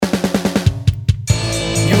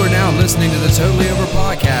listening to the Totally Over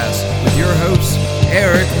podcast with your host,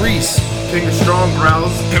 Eric Reese. King of Strong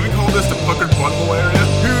growls. Can we call this the puckered butthole area?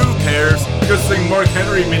 Who cares? Good thing Mark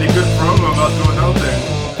Henry made a good promo about doing nothing.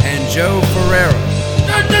 And Joe Ferreira.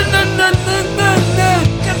 Get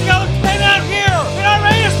the other kid out here! Get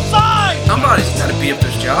already aside! Somebody's gotta be up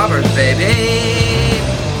those jobbers, baby.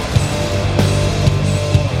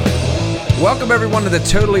 Welcome everyone to the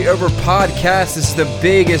Totally Over podcast. This is the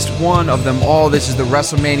biggest one of them all. This is the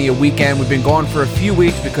WrestleMania weekend. We've been gone for a few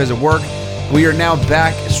weeks because of work. We are now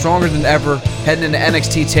back stronger than ever, heading into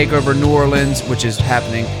NXT TakeOver New Orleans, which is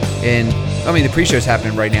happening the pre-show's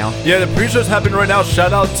happening right now. Yeah, the pre-show's happening right now.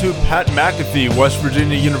 Shout out to Pat McAfee, West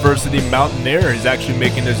Virginia University Mountaineer. He's actually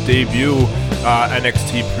making his debut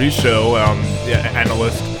NXT pre-show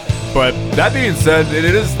analyst. But that being said, it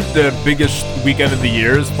is the biggest weekend of the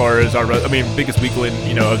year as far as biggest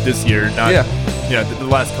weekend, of this year. The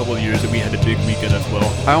last couple of years that we had a big weekend as well.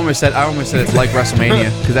 I almost said it's like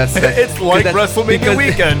WrestleMania because that's it's like WrestleMania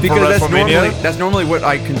weekend because for WrestleMania. That's normally what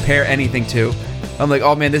I compare anything to. I'm like,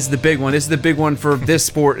 oh man, this is the big one. This is the big one for this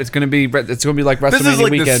sport. It's gonna be like WrestleMania This is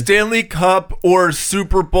like weekend. The Stanley Cup or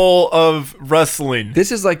Super Bowl of wrestling.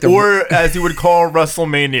 This is like or as you would call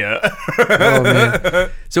WrestleMania. Oh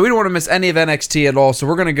man! So we don't want to miss any of NXT at all. So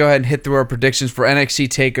we're gonna go ahead and hit through our predictions for NXT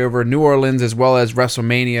TakeOver New Orleans as well as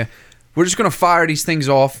WrestleMania. We're just gonna fire these things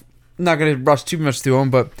off. I'm not gonna rush too much through them,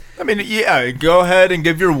 but go ahead and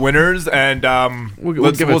give your winners, and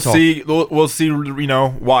we'll see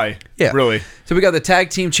why. Yeah, really. So we got the tag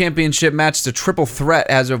team championship match. It's a triple threat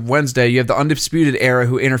as of Wednesday. You have the Undisputed Era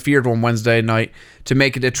who interfered on Wednesday night to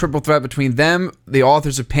make it a triple threat between them, the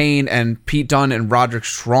Authors of Pain, and Pete Dunne and Roderick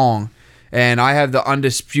Strong. And I have the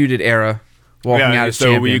Undisputed Era walking out as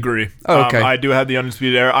champion. So we agree. Oh, okay. I do have the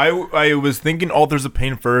Undisputed Era. I was thinking Authors of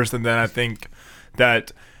Pain first, and then I think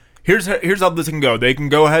that here's how this can go. They can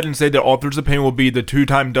go ahead and say that Authors of Pain will be the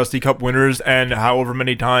 2-time Dusty Cup winners and however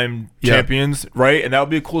many time champions, right? And that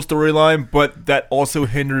would be a cool storyline, but that also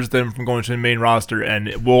hinders them from going to the main roster.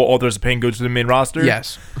 And will Authors of Pain go to the main roster?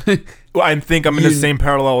 Yes. Well, I think I'm in the same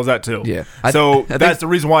parallel as that too. Yeah. That's the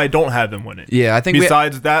reason why I don't have them win it. Yeah, I think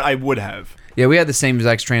besides that, I would have. Yeah, we had the same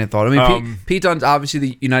exact train of thought. I mean, Pete Dunne's obviously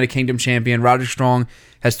the United Kingdom champion. Roderick Strong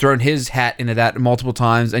has thrown his hat into that multiple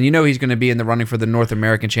times, and he's going to be in the running for the North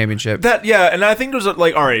American Championship. And I think there's all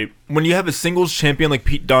right, when you have a singles champion like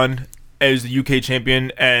Pete Dunne as the UK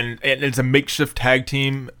champion, and it's a makeshift tag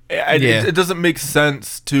team, it doesn't make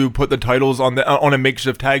sense to put the titles on a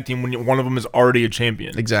makeshift tag team when one of them is already a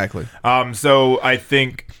champion. Exactly. So I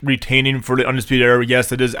think retaining for the Undisputed Era,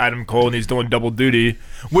 yes, it is Adam Cole, and he's doing double duty,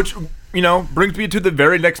 which brings me to the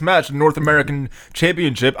very next match, the North American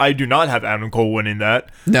Championship. I do not have Adam Cole winning that.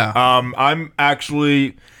 No. I'm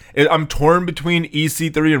torn between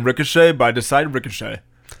EC3 and Ricochet, but I decided Ricochet.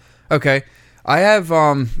 Okay. I have,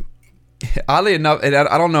 oddly enough, and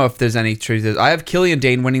I don't know if there's any truth to this, I have Killian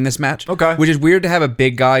Dane winning this match. Okay. Which is weird to have a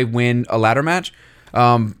big guy win a ladder match.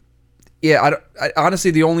 I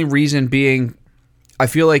honestly, the only reason being, I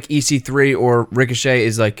feel like EC3 or Ricochet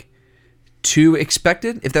is like too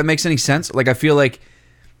expected, if that makes any sense. Like, I feel like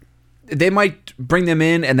they might bring them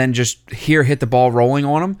in and then just hit the ball rolling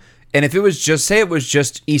on them. And if it was just, say it was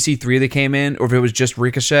just EC3 that came in, or if it was just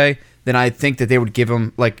Ricochet, then I think that they would give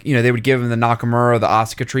him, the Nakamura or the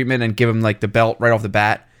Asuka treatment and give him, the belt right off the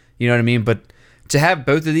bat. You know what I mean? But to have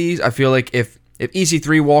both of these, I feel like if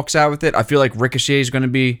EC3 walks out with it, I feel like Ricochet is going to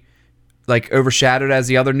be, overshadowed as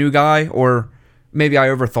the other new guy, or maybe I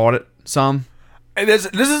overthought it some. And this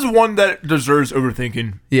is one that deserves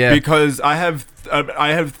overthinking. Yeah. Because I have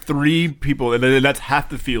 3 people, and that's half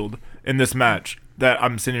the field in this match, that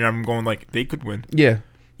I'm sitting there, I'm going they could win. Yeah.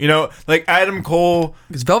 Adam Cole.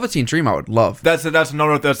 Because Velveteen Dream I would love. That's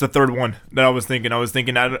the third one that I was thinking. I was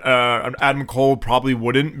thinking Adam Cole probably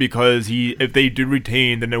wouldn't, because if they do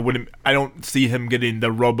retain, then it wouldn't. I don't see him getting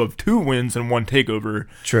the rub of 2 wins and 1 takeover.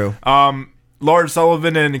 True. Lars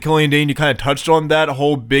Sullivan and Killian Dane, you kind of touched on that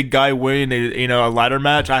whole big guy winning a ladder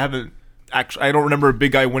match. I don't remember a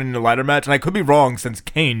big guy winning a ladder match, and I could be wrong since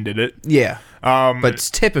Kane did it. Yeah. But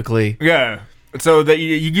typically. Yeah. So that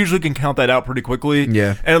you usually can count that out pretty quickly.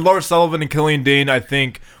 Yeah. And Lars Sullivan and Killian Dane, I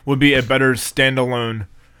think, would be a better standalone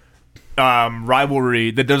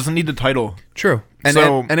rivalry that doesn't need the title. True.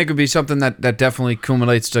 And it could be something that definitely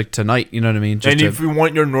accumulates tonight, you know what I mean? If you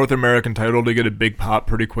want your North American title to get a big pop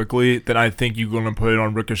pretty quickly, then I think you're going to put it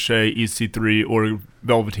on Ricochet, EC3, or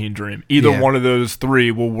Velveteen Dream. Either one of those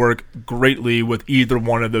 3 will work greatly with either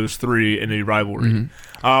one of those 3 in a rivalry.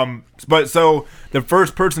 Mm-hmm. So the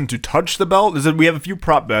first person to touch the belt, we have a few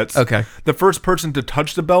prop bets. Okay. The first person to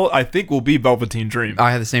touch the belt, I think, will be Velveteen Dream.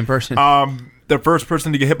 I have the same person. the first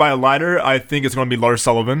person to get hit by a ladder, I think it's going to be Lars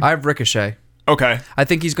Sullivan. I have Ricochet. Okay. I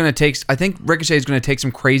think Ricochet is going to take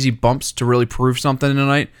some crazy bumps to really prove something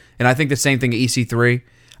tonight, and I think the same thing at EC3.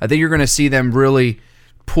 I think you're going to see them really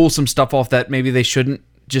pull some stuff off that maybe they shouldn't,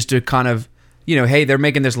 just to kind of, hey, they're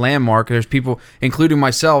making this landmark. There's people, including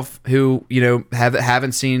myself, who I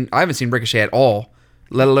haven't seen Ricochet at all,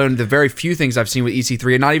 let alone the very few things I've seen with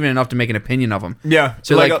EC3, and not even enough to make an opinion of them. Yeah,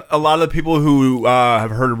 so like a lot of the people who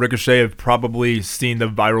have heard of Ricochet have probably seen the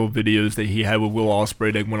viral videos that he had with Will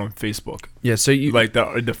Ospreay that went on Facebook. Yeah, so you like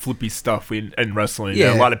the flippy stuff in wrestling.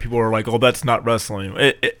 Yeah, and a lot of people are like, "Oh, that's not wrestling.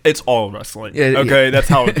 It's all wrestling." Yeah, okay, that's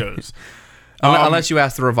how it goes. Unless you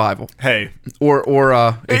ask the Revival. Hey, or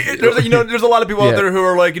there's a lot of people out there who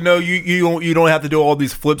are like, you don't have to do all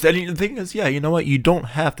these flips. And the thing is, you know what? You don't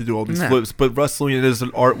have to do all these flips, but wrestling is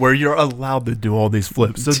an art where you're allowed to do all these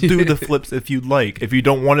flips. So do the flips if you'd like. If you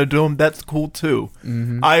don't want to do them, that's cool too.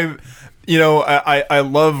 Mm-hmm. I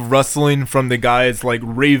love wrestling from the guys like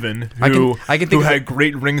Raven, who had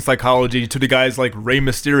great ring psychology, to the guys like Rey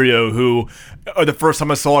Mysterio, who the first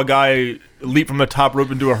time I saw a guy leap from the top rope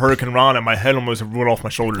into a Hurricane Rana, my head almost went off my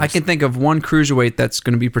shoulders. I can think of one cruiserweight that's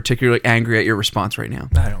going to be particularly angry at your response right now.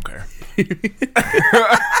 I don't care.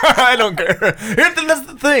 I don't care.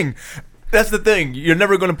 That's the thing. You're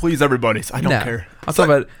never going to please everybody. So I don't care. I'll talk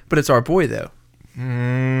about it, but it's our boy though.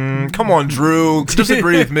 Come on, Drew.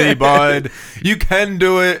 Disagree with me, bud. You can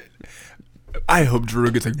do it. I hope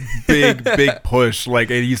Drew gets a big push. Like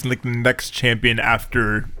he's like the next champion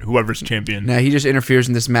after whoever's champion. Nah, he just interferes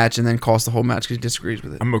in this match and then costs the whole match because he disagrees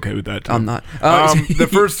with it. I'm okay with that too. I'm not. The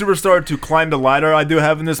first superstar to climb the ladder I do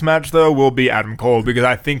have in this match, though, will be Adam Cole, because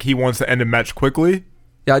I think he wants to end a match quickly.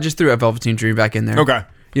 Yeah, I just threw a Velveteen Dream back in there. Okay.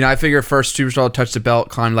 I figure first superstar to touch the belt,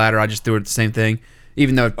 climb ladder. I just threw it the same thing,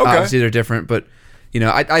 even though obviously they're different. But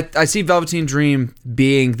I see Velveteen Dream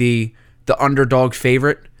being the underdog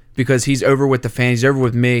favorite, because he's over with the fans, he's over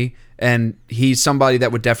with me, and he's somebody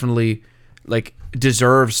that would definitely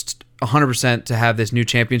deserves 100% to have this new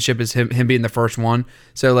championship as him being the first one.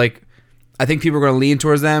 So I think people are going to lean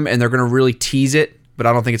towards them, and they're going to really tease it, but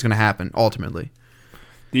I don't think it's going to happen ultimately.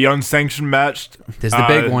 The unsanctioned match. This is the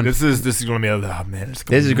big one. This is going to be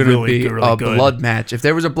this is going to be a blood match. If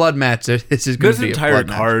there was a blood match, this is going to be a blood match. This entire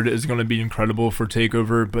card is going to be incredible for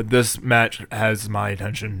TakeOver, but this match has my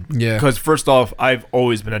attention. Yeah. Because first off, I've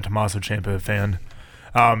always been a Tommaso Ciampa fan.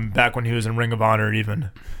 Back when he was in Ring of Honor,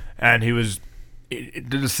 even, and he was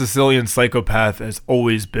the Sicilian Psychopath has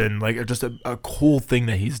always been just a cool thing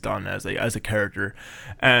that he's done as a character,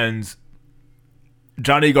 and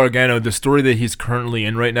Johnny Gargano, the story that he's currently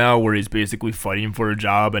in right now, where he's basically fighting for a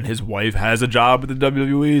job and his wife has a job at the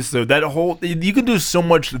WWE, so that whole, you can do so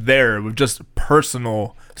much there with just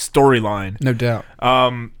personal storyline. No doubt.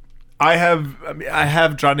 I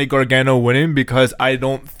have Johnny Gargano winning, because I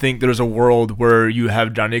don't think there's a world where you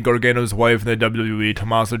have Johnny Gargano's wife in the WWE,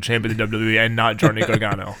 Tommaso Ciampa in the WWE, and not Johnny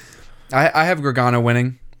Gargano. I have Gargano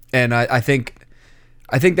winning, and I think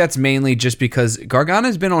that's mainly just because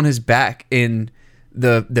Gargano's been on his back in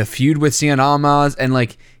the feud with Cien Almas,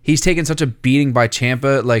 and he's taken such a beating by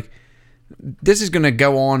Ciampa. This is going to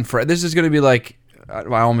go on for, this is going to be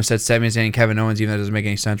I almost said Sami Zayn and Kevin Owens, even though that doesn't make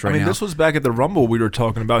any sense now. This was back at the Rumble we were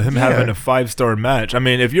talking about, him having a 5-star match.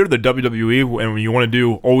 If you're the WWE and you want to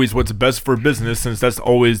do always what's best for business, since that's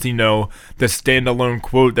always, the standalone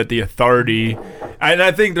quote that the Authority, and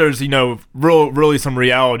I think there's, really some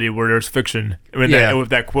reality where there's fiction with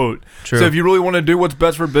that quote. True. So if you really want to do what's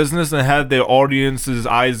best for business and have the audience's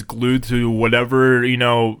eyes glued to whatever,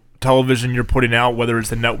 television you're putting out, whether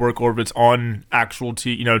it's the network or if it's on actual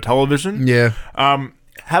television. Yeah.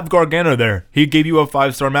 Have Gargano there. He gave you a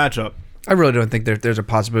 5-star matchup. I really don't think there's a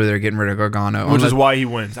possibility they're getting rid of Gargano. Which is why he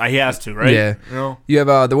wins. He has to, right? Yeah. You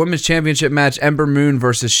have the Women's Championship match, Ember Moon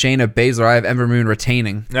versus Shayna Baszler. I have Ember Moon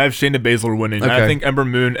retaining. I have Shayna Baszler winning. Okay. I think Ember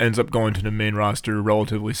Moon ends up going to the main roster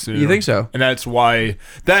relatively soon. You think so? And that's why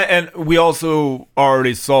and we also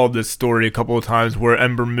already saw this story a couple of times where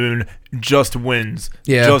Ember Moon just wins.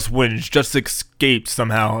 Yeah. Just escapes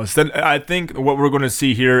somehow. So I think what we're going to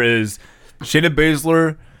see here is Shayna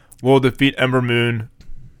Baszler will defeat Ember Moon.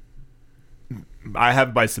 I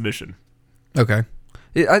have by submission. Okay.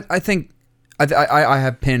 I think I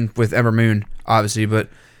have pinned with Ember Moon, obviously, but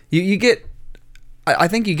you get, I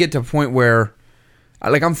think you get to a point where,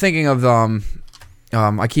 I'm thinking of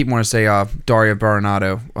I keep wanting to say Daria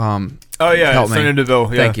Baronato. Sonya Deville.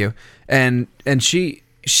 Yeah. Thank you. And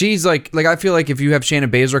she's I feel like if you have Shayna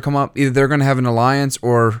Baszler come up, either they're going to have an alliance,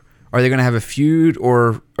 or are they going to have a feud,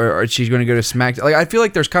 or she's going to go to SmackDown. I feel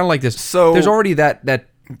like there's kind of this. So there's already that.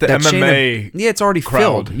 The MMA, it's already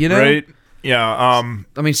crowd, filled, right? Yeah. I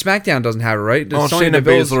mean, SmackDown doesn't have it, right? Well, Sonya Shayna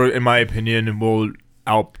Deville's- Baszler, in my opinion, will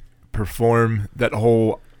outperform that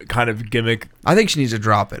whole kind of gimmick. I think she needs to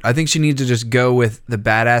drop it. I think she needs to just go with the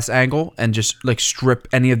badass angle and just like strip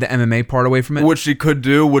any of the MMA part away from it. Which she could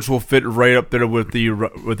do, which will fit right up there with the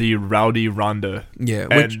rowdy Ronda. Yeah,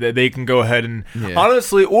 and they can go ahead and Yeah.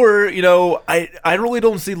 honestly, or I really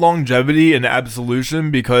don't see longevity in Absolution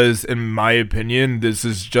because, in my opinion, this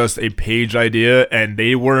is just a Paige idea, and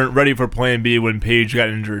they weren't ready for Plan B when Paige got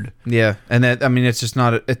injured. Yeah, and that, I mean, it's just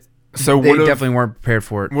not. So they what if- definitely weren't prepared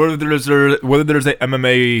for it. Whether there's a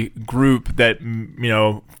MMA group that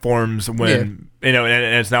forms when and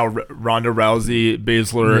it's now Ronda Rousey,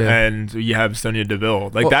 Baszler, Yeah. and you have Sonya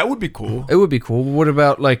Deville, like Well, that would be cool. It would be cool. What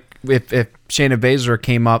about like if Shayna Baszler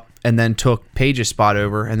came up and then took Paige's spot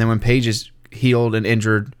over, and then when Paige is healed and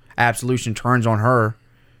injured, Absolution turns on her,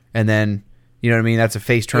 and then you know what I mean? That's a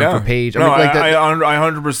face turn for Paige. No, like that, I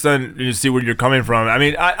 100% see where you're coming from. I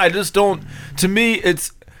mean, I just don't. To me,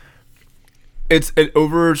 it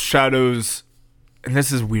overshadows, and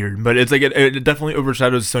this is weird, but it's like it definitely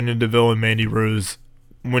overshadows Sonya Deville and Mandy Rose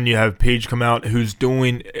when you have Paige come out who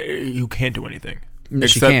can't do anything. No,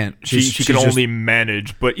 she Except can't. She She's can just- only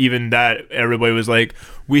manage, but even that, everybody was like,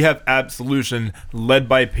 we have Absolution led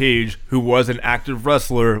by Paige, who was an active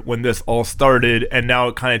wrestler when this all started, and now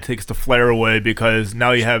it kind of takes the flair away because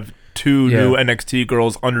now you have two new NXT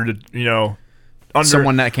girls under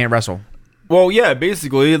someone that can't wrestle. Well, yeah,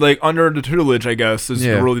 basically, like under the tutelage, I guess, is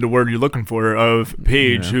really the word you're looking for, of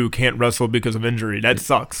Paige, who can't wrestle because of injury. That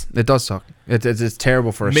sucks. It does suck. It's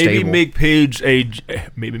terrible for a Maybe stable. make Paige a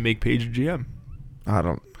GM. I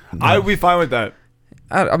don't. I would be fine with that.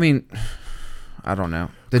 I mean, I don't know.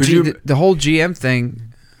 Could The whole GM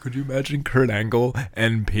thing. Could you imagine Kurt Angle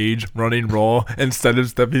and Paige running Raw instead of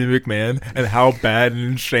Stephanie McMahon, and how bad and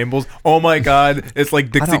in shambles? Oh my God, it's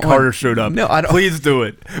like Dixie Carter showed up. No, I don't. Please do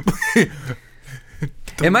it.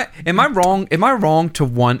 Am I wrong? Am I wrong to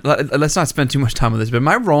want? Let's not spend too much time on this. But am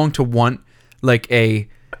I wrong to want like a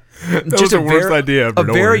was the worst idea ever, a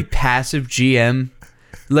don't very worry. passive GM?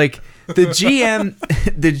 Like the GM,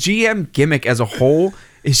 the GM gimmick as a whole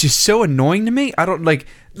is just so annoying to me. I don't like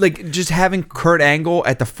just having Kurt Angle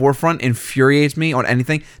at the forefront infuriates me on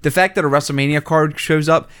anything. The fact that a WrestleMania card shows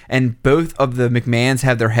up and both of the McMahons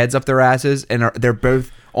have their heads up their asses and they're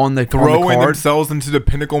both on the Throwing card. themselves into the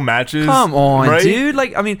pinnacle matches. Come on, right? dude.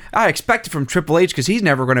 Like, I mean, I expect it from Triple H because he's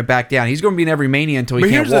never going to back down. He's going to be in every Mania until he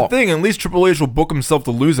But can't here's walk. the thing: at least Triple H will book himself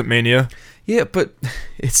to lose at Mania. Yeah, but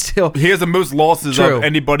it's still. He has the most losses True. of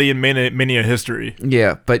anybody in Mania history.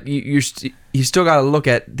 Yeah, but you still got to look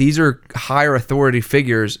at these are higher authority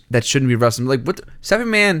figures that shouldn't be wrestling. Like what Stephanie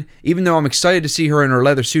McMahon, even though I'm excited to see her in her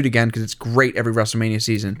leather suit again because it's great every WrestleMania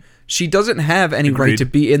season, she doesn't have any right Agreed. to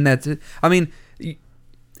be in that. I mean,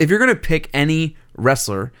 if you're gonna pick any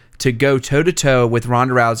wrestler to go toe to toe with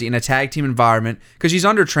Ronda Rousey in a tag team environment because she's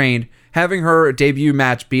undertrained, having her debut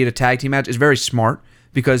match be at a tag team match is very smart.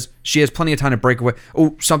 Because she has plenty of time to break away.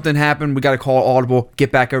 Oh, something happened. We got to call audible.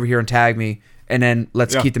 Get back over here and tag me. And then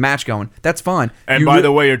let's keep the match going. That's fine. And by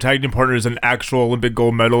the way, your tag team partner is an actual Olympic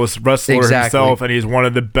gold medalist wrestler Exactly. himself, and he's one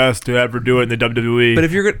of the best to ever do it in the WWE. But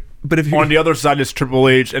if you're good, on the other side is Triple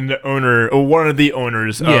H and the owner, or one of the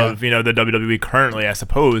owners of the WWE currently, I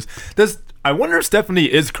suppose. I wonder if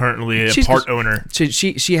Stephanie is currently a part owner.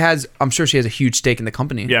 She has. I'm sure she has a huge stake in the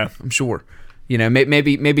company. Yeah, I'm sure. You know,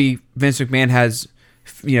 maybe Vince McMahon has.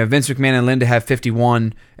 You know, Vince McMahon and Linda have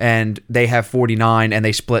 51 and they have 49 and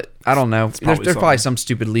they split. I don't know. There's probably some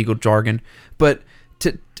stupid legal jargon. But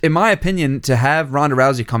in my opinion, to have Ronda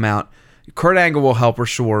Rousey come out, Kurt Angle will help her,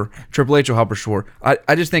 sure. Triple H will help her, sure.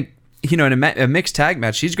 I just think, you know, in a mixed tag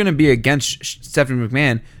match, she's going to be against Stephanie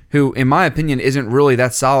McMahon, who, in my opinion, isn't really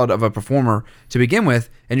that solid of a performer to begin with.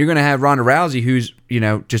 And you're going to have Ronda Rousey, who's, you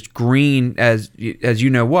know, just green as you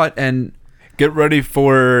know what, and get ready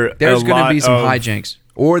for there's going to be some hijinks,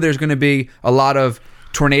 or there's going to be a lot of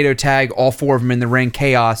tornado tag, all four of them in the ring,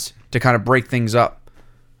 chaos to kind of break things up.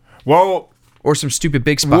 Well, or some stupid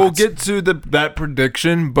big spots. We'll get to that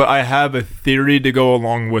prediction, but I have a theory to go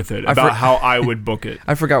along with it about how I would book it.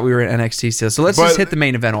 I forgot we were in NXT still, so let's just hit the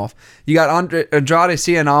main event off. You got Andrade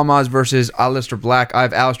Cien Almas versus Aleister Black. I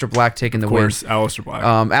have Aleister Black taking the win. Of course, Aleister Black.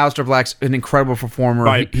 Aleister Black's an incredible performer.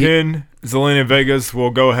 By pin, Zelina Vegas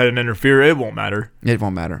will go ahead and interfere. It won't matter. It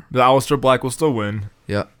won't matter. The Aleister Black will still win.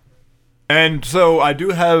 Yeah. And so I do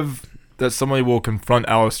have that somebody will confront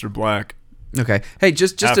Aleister Black. Okay. Hey,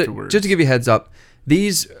 just to give you a heads up,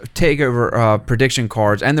 these takeover prediction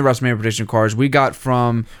cards and the WrestleMania prediction cards we got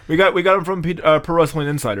from We got them from Pro Wrestling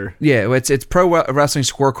Insider. it's Pro Wrestling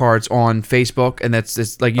Scorecards on Facebook, and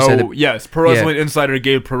that's like you said. Yes, Pro Wrestling Insider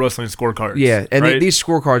gave Pro Wrestling Scorecards. Yeah, and right? these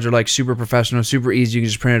scorecards are like super professional, super easy. You can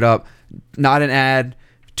just print it up. Not an ad.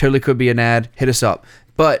 Totally could be an ad. Hit us up.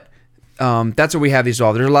 But that's what we have these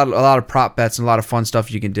all. There's a lot of prop bets and a lot of fun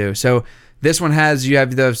stuff you can do. So this one you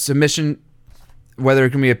have the submission, whether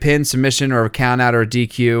it can be a pin, submission, or a count out or a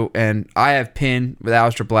DQ. And I have pin with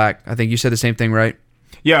Aleister Black. I think you said the same thing, right?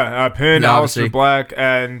 Yeah, pin, No, obviously. Aleister Black.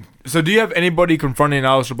 And so do you have anybody confronting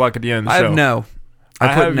Aleister Black at the end of the show? I have no. I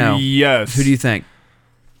put have no. yes. Who do you think?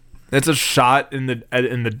 It's a shot in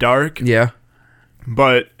the dark. Yeah.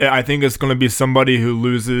 But I think it's going to be somebody who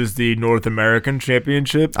loses the North American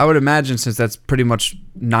Championship. I would imagine, since that's pretty much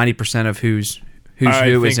 90% of who's who I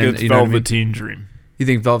is think in. it's You know what I mean? Velveteen Dream. You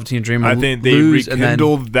think Velveteen Dream? I will think they lose and then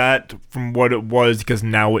rekindled that from what it was because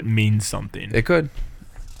now it means something. it could.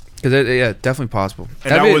 Because yeah, definitely possible.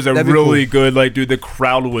 And that was a really good, like, dude, the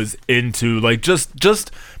crowd was into, like,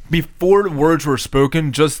 just before the words were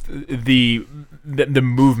spoken, just the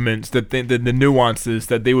movements, the nuances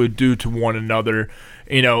that they would do to one another,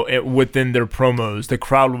 you know, within their promos. The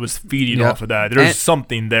crowd was feeding off of that. There's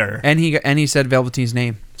something there. And he said Velveteen's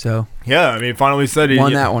name. So yeah, I mean, finally said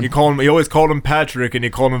won that one. He always called him Patrick, and he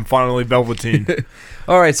called him finally Velveteen.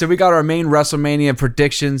 All right, so we got our main WrestleMania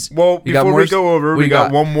predictions. Well, before we go over, we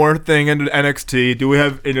got one. one more thing into NXT.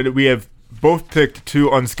 We have both picked 2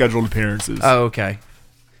 unscheduled appearances. Oh, okay.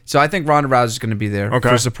 So I think Ronda Rousey is going to be there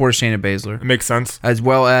for support of Shayna Baszler. It makes sense. As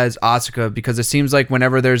well as Asuka, because it seems like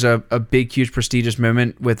whenever there's a big, huge, prestigious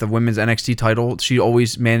moment with a women's NXT title, she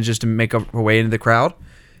always manages to make her way into the crowd.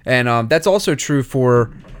 And that's also true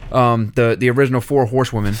for the original 4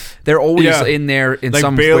 horsewomen. They're always in there in like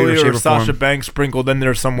some Bayley way or shape or Sasha form. Banks sprinkled in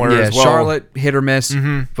there somewhere Yeah, as well. Charlotte hit or miss,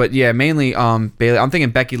 but yeah, mainly Bayley. I'm thinking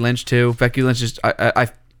Becky Lynch too. Becky Lynch is I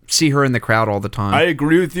see her in the crowd all the time. I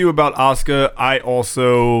agree with you about Asuka. I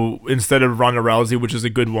also, instead of Ronda Rousey, which is a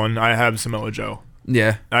good one, I have Samoa Joe.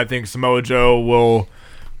 Yeah, I think Samoa Joe will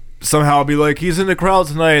somehow be like, he's in the crowd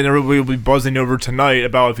tonight, and everybody will be buzzing over tonight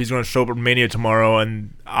about if he's going to show up at Mania tomorrow,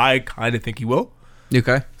 and I kind of think he will.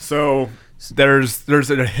 Okay. So there's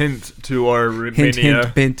a hint to our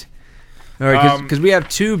Mania. Hint. All right, because we have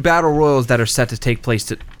 2 battle royals that are set to take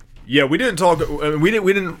place. Yeah, we didn't talk. We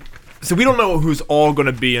didn't. So we don't know who's all going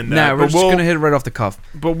to be in that. Nah, we're just going to hit it right off the cuff.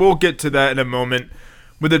 But we'll get to that in a moment.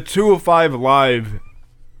 With the 205 Live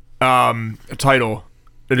title,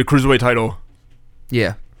 the Cruiserweight title.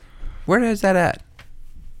 Yeah. Where is that at?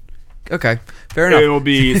 Okay, fair enough. It will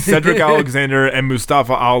be Cedric Alexander and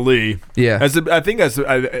Mustafa Ali. Yeah. Is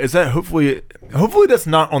that hopefully that's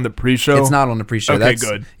not on the pre-show? It's not on the pre-show. Okay,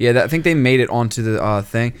 good. Yeah, I think they made it onto the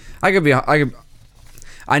thing.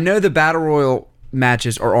 I know the Battle Royal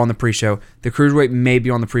matches are on the pre-show. The Cruiserweight may be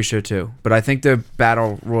on the pre-show too, but I think the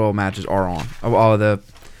Battle Royal matches are on.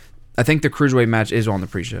 I think the Cruiserweight match is on the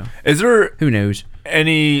pre-show. Is there Who knows?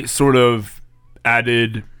 any sort of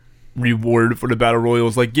added reward for the Battle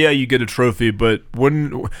Royals? Like, yeah, you get a trophy, but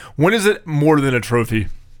when is it more than a trophy?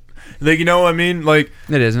 Like, you know what I mean? Like,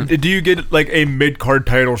 It isn't. do you get like a mid-card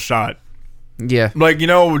title shot? Yeah. Like, you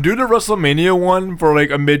know, do the WrestleMania one for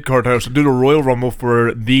like a mid-card title shot. Do the Royal Rumble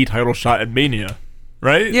for the title shot at Mania.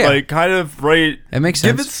 Right? Yeah. Like, kind of, right? It makes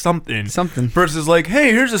Give sense. it something. Something. Versus like,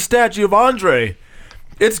 hey, here's a statue of Andre.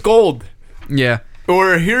 It's gold. Yeah.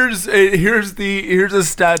 Or here's a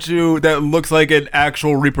statue that looks like an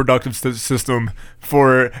actual reproductive system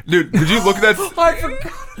for... Dude, did you look at that? I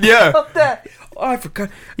forgot Yeah. about that. Oh, I forgot.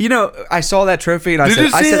 You know, I saw that trophy and I Did said,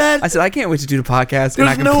 you see that? I said, I can't wait to do the podcast. And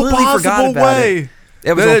I There's no completely forgot possible about way it.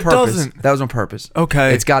 It was that on it purpose. doesn't. That was on purpose.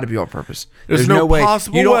 Okay. It's got to be on purpose. There's no way.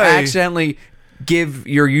 possible You don't way. accidentally give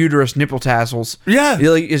your uterus nipple tassels. Yeah.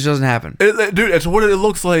 It doesn't happen. Dude, it's what it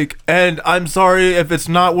looks like. And I'm sorry if it's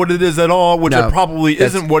not what it is at all, which No, it probably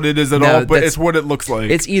that's- isn't what it is at no, all, but that's- it's what it looks like.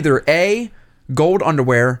 It's either A, gold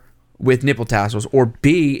underwear with nipple tassels, or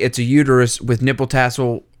B, it's a uterus with nipple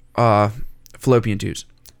tassel fallopian tubes.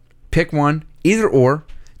 Pick one, either or.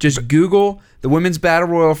 Just Google the Women's Battle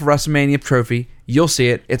Royal for WrestleMania trophy. You'll see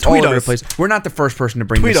it. It's all Tweet over us. the place. We're not the first person to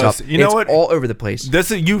bring Tweet this us. up. You know it's what? all over the place.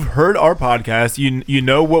 You've heard our podcast. You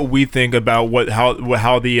know what we think about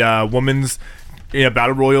how the women's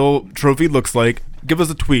battle royal trophy looks like. Give us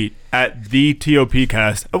a tweet at the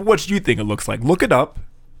TOPcast of what you think it looks like. Look it up.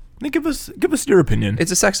 And give us your opinion.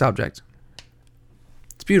 It's a sex object.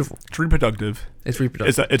 It's beautiful. It's reproductive. It's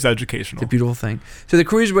reproductive. It's educational. It's a beautiful thing. So the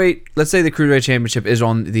Cruiserweight, let's say the Cruiserweight Championship is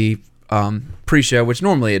on the pre-show, which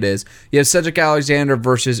normally it is. You have Cedric Alexander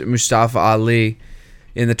versus Mustafa Ali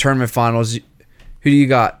in the tournament finals. Who do you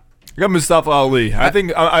got? I got Mustafa Ali. I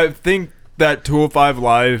think that 205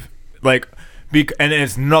 Live, like, and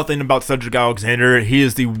it's nothing about Cedric Alexander. He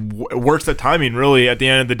is the worst at timing, really. At the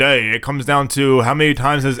end of the day, it comes down to how many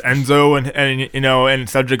times has Enzo and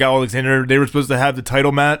Cedric Alexander, they were supposed to have the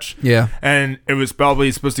title match. Yeah, and it was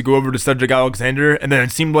probably supposed to go over to Cedric Alexander, and then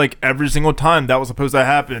it seemed like every single time that was supposed to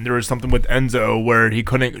happen, there was something with Enzo where he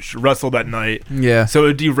couldn't wrestle that night. Yeah, so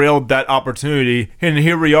it derailed that opportunity. And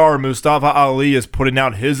here we are. Mustafa Ali is putting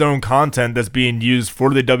out his own content that's being used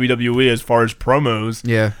for the WWE as far as promos.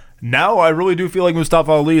 Yeah. Now I really do feel like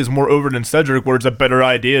Mustafa Ali is more over than Cedric, where it's a better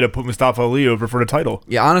idea to put Mustafa Ali over for the title.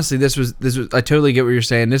 Yeah, honestly, this was. I totally get what you're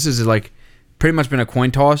saying. This is like pretty much been a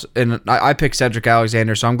coin toss, and I picked Cedric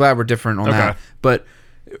Alexander, so I'm glad we're different on that. But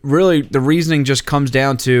really, the reasoning just comes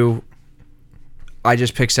down to I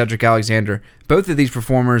just picked Cedric Alexander. Both of these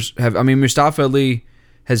performers have. I mean, Mustafa Ali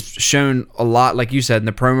has shown a lot, like you said, in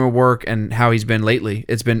the promo work and how he's been lately.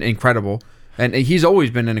 It's been incredible, and he's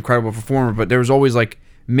always been an incredible performer. But there was always like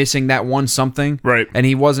missing that one something, right? And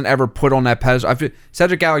he wasn't ever put on that pedestal. I feel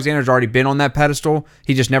Cedric Alexander's already been on that pedestal.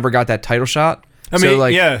 He just never got that title shot. I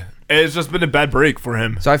mean, yeah, it's just been a bad break for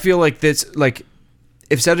him. So I feel like this, like,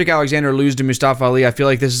 if Cedric Alexander loses to Mustafa Ali, I feel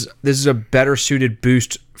like this is a better suited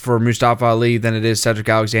boost for Mustafa Ali than it is Cedric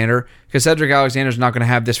Alexander, because Cedric Alexander's not going to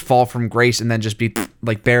have this fall from grace and then just be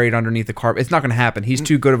like buried underneath the carpet. It's not going to happen. He's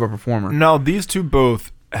too good of a performer. Now these two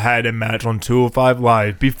both had a match on 205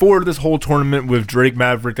 Live before this whole tournament with Drake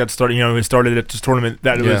Maverick that started. He started at this tournament.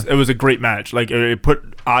 That it was a great match. Like, it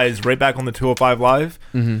put eyes right back on the 205 Live.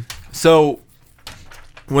 Mm-hmm. So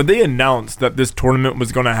when they announced that this tournament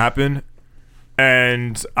was going to happen,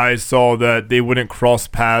 and I saw that they wouldn't cross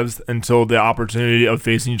paths until the opportunity of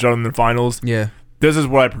facing each other in the finals. Yeah, this is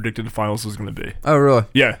what I predicted the finals was going to be. Oh, really?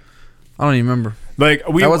 Yeah. I don't even remember. Like,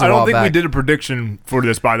 I don't think we did a prediction for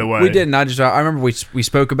this, by the way. We didn't. I remember we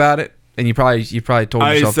spoke about it, and you probably told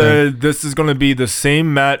yourself. I said this is going to be the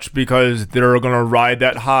same match because they're going to ride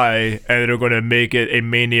that high and they're going to make it a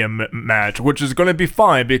Mania match, which is going to be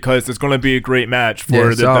fine because it's going to be a great match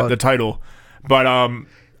for the title. But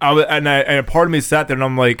a part of me sat there and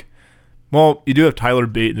I'm like, well, you do have Tyler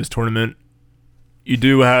Bate in this tournament. You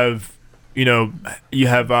do have, you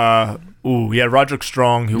had Roderick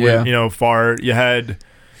Strong who went, far. You had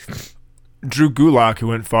Drew Gulak who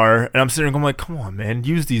went far. And I'm sitting there going like, come on, man,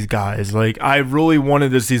 use these guys. Like, I really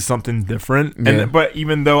wanted to see something different. Yeah. But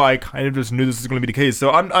even though I kind of just knew this was going to be the case.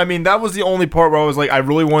 So, I mean, that was the only part where I was like, I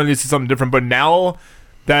really wanted to see something different. But now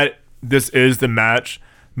that this is the match,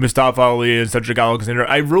 Mustafa Ali and Cedric Alexander,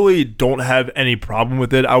 I really don't have any problem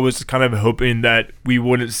with it. I was just kind of hoping that we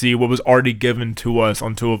wouldn't see what was already given to us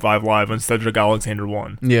on 205 Live when Cedric Alexander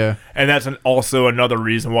won. Yeah. And that's also another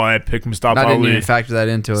reason why I picked Mustafa Ali. I didn't even factor that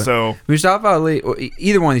into it. So Mustafa Ali,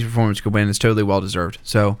 either one of these performers could win. It's totally well-deserved.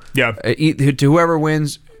 So yeah, to whoever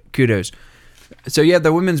wins, kudos. So yeah,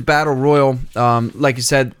 the women's battle royal, like you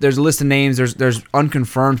said, there's a list of names. There's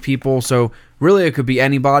unconfirmed people. So really, it could be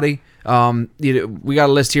anybody. We got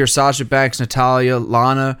a list here: Sasha Banks, Natalya,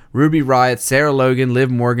 Lana, Ruby Riott, Sarah Logan, Liv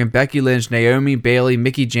Morgan, Becky Lynch, Naomi, Bayley,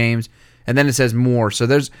 Mickie James, and then it says more. So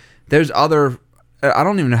there's other. I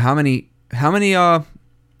don't even know how many.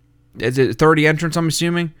 Is it 30 entrants? I'm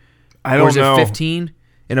assuming. I don't know. Or is it 15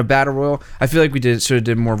 in a battle royal? I feel like we should have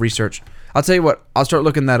did more research. I'll tell you what. I'll start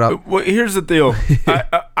looking that up. Well, here's the deal.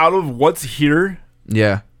 Out of what's here,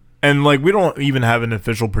 yeah. And, like, we don't even have an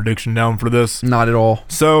official prediction down for this. Not at all.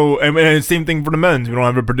 So, and same thing for the men's. We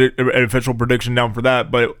don't have an official prediction down for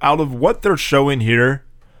that. But out of what they're showing here,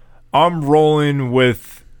 I'm rolling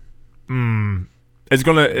with... it's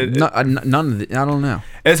going to... None of the... I don't know.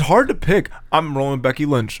 It's hard to pick. I'm rolling Becky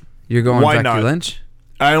Lynch. You're going Why Becky not? Lynch?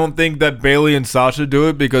 I don't think that Bayley and Sasha do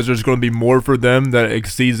it because there's going to be more for them that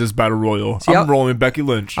exceeds this battle royal. See, I'm rolling Becky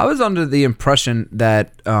Lynch. I was under the impression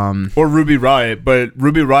that... or Ruby Riott, but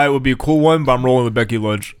Ruby Riott would be a cool one, but I'm rolling with Becky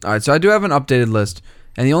Lynch. All right, so I do have an updated list,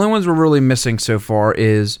 and the only ones we're really missing so far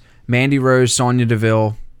is Mandy Rose, Sonya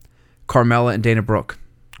Deville, Carmella, and Dana Brooke.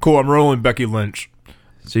 Cool, I'm rolling Becky Lynch.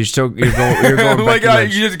 So you're going like, Becky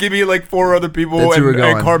Lynch. you just give me like 4 other people, That's and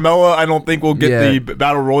Carmella, I don't think we'll get the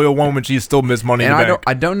battle royal one when she still missed Money in the Bank.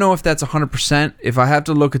 I don't know if that's 100%. If I have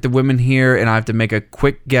to look at the women here and I have to make a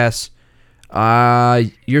quick guess,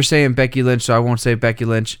 you're saying Becky Lynch, so I won't say Becky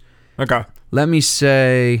Lynch. Okay. Let me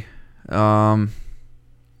say Sonya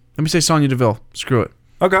Deville. Screw it.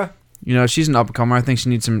 Okay. She's an up-and-comer. I think she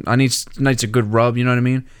needs a good rub. You know what I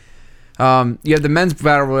mean? The men's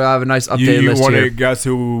battle royal. I have a nice updated list here. You want to guess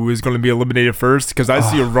who is going to be eliminated first? Because I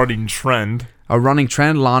see a running trend. A running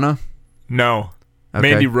trend, Lana? No.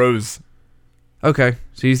 Okay. Mandy Rose. Okay,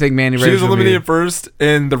 so you think Mandy Rose? She was eliminated first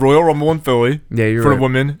in the Royal Rumble in Philly. Yeah, you're for right. the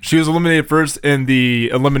women. She was eliminated first in the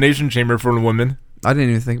Elimination Chamber for the women. I didn't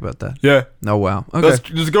even think about that. Yeah. Oh wow. Okay. Let's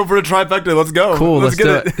just go for the trifecta. Let's go. Cool. Let's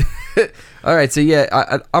get do it. All right. So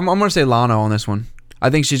yeah, I'm gonna say Lana on this one. I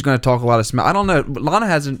think she's gonna talk a lot of smack. I don't know. Lana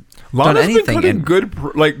hasn't done Lana's anything. been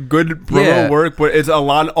putting good promo Yeah. work, but it's a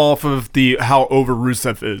lot off of the how over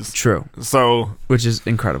Rusev is. True. So, Which is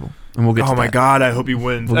incredible, and we'll get. to oh my that. God, I hope he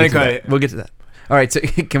wins. We'll get to Okay. that. We'll get to that. All right. So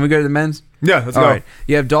can we go to the men's? Yeah, let's All go. right.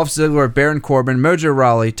 You have Dolph Ziggler, Baron Corbin, Mojo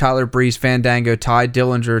Rawley, Tyler Breeze, Fandango, Ty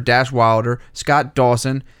Dillinger, Dash Wilder, Scott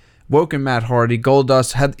Dawson, Woken Matt Hardy,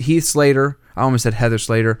 Goldust, Heath Slater. I almost said Heather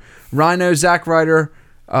Slater. Rhino, Zack Ryder,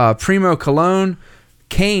 Primo Cologne,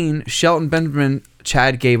 Kane, Shelton Benjamin,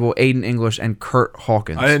 Chad Gable, Aiden English, and Kurt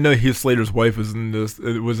Hawkins. I didn't know Heath Slater's wife was in this.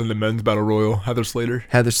 It was in the men's battle royal. Heather Slater.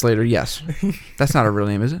 Heather Slater, yes. That's not her real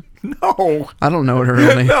name, is it? No. I don't know what her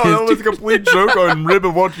real name No, that is. was a complete joke on rib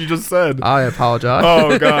of what you just said. I apologize.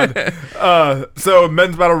 Oh God. So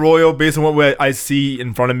men's battle royal, based on what I see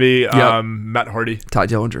in front of me, Matt Hardy. Ty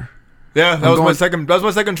Dillinger. Yeah, that was my second. That was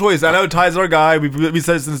my second choice. I know Ty's our guy. We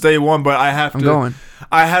said it since day one, but I have to.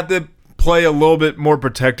 I had to play a little bit more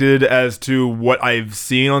protected as to what I've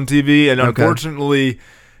seen on TV, and unfortunately,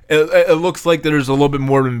 it looks like there's a little bit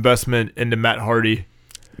more investment into Matt Hardy.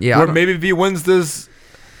 Yeah. Where maybe if he wins this,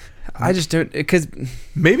 I just don't, because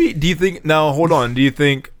maybe. Do you think? Now, hold on. Do you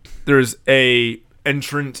think there's a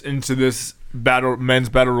entrance into this men's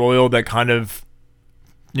battle royal that kind of,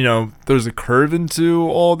 there's a curve into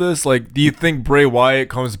all this? Like, do you think Bray Wyatt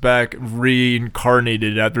comes back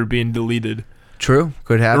reincarnated after being deleted? True,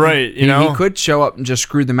 could happen. Right, he could show up and just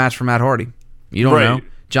screw the match for Matt Hardy. You don't know.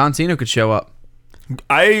 John Cena could show up.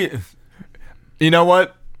 You know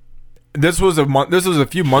what? This was a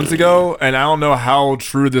few months ago, and I don't know how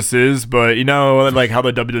true this is, but like how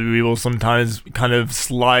the WWE will sometimes kind of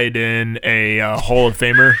slide in a Hall of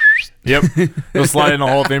Famer. Yep, they'll slide in a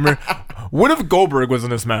Hall of Famer. What if Goldberg was in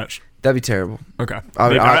this match? That'd be terrible. Okay,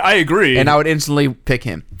 I agree, and I would instantly pick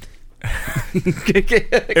him.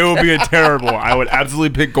 It would be terrible. I would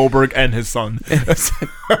absolutely pick Goldberg and his son.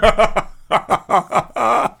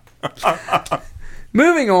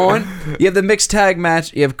 Moving on, you have the mixed tag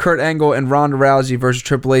match. You have Kurt Angle and Ronda Rousey versus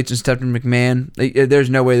Triple H and Stephanie McMahon. There's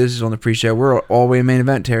no way this is on the pre-show. We're all the way in main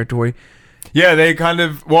event territory. Yeah, they kind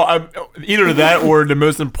of either that or the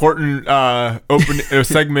most important open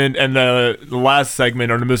segment and the last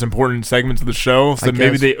segment are the most important segments of the show. So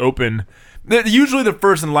maybe they open. Usually the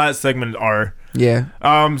first and last segment are. Yeah.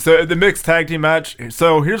 So the mixed tag team match.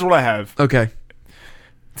 So here's what I have. Okay.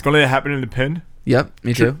 It's going to happen in the pin. Yep,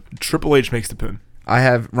 me too. Triple H makes the pin. I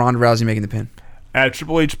have Ronda Rousey making the pin.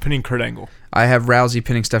 Triple H pinning Kurt Angle. I have Rousey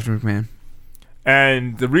pinning Stephanie McMahon.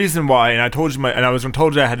 And the reason why, and I told you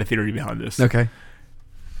I had a theory behind this. Okay.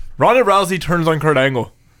 Ronda Rousey turns on Kurt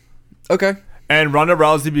Angle. Okay. And Ronda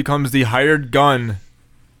Rousey becomes the hired gun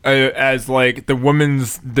as like the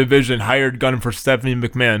women's division hired gun for Stephanie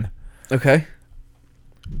McMahon. Okay.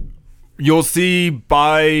 You'll see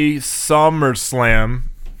by SummerSlam.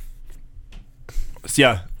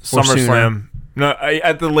 Yeah, SummerSlam. No,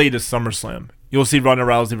 at the latest SummerSlam, you'll see Ronda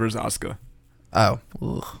Rousey versus Asuka. Oh.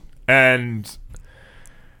 Ugh. And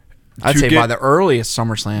I'd say by the earliest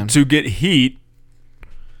SummerSlam. To get heat,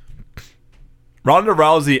 Ronda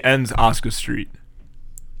Rousey ends Asuka Street.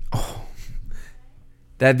 Oh,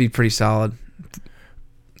 that'd be pretty solid.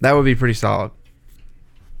 That would be pretty solid.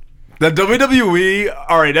 The WWE,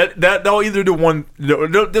 all right, that they'll either do one. They'll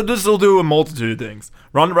just do a multitude of things.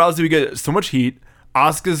 Ronda Rousey would get so much heat.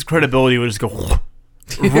 Asuka's credibility would just go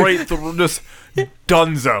right through, just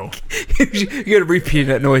dunzo. You gotta repeat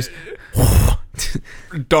that noise.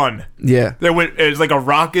 Done. Yeah. It's like a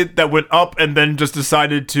rocket that went up and then just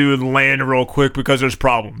decided to land real quick because there's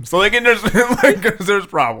problems. So there's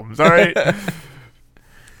problems. All right.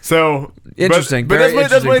 So interesting. But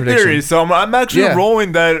that's my theory. So I'm actually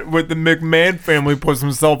rolling that with the McMahon family puts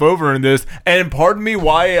himself over in this. And pardon me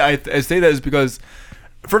why I say that is because,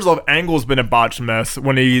 first off, Angle's been a botched mess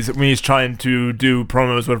when he's trying to do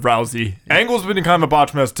promos with Rousey. Angle's been kind of a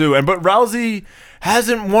botched mess too. But Rousey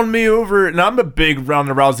hasn't won me over, and I'm a big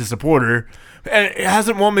Ronda Rousey supporter, and it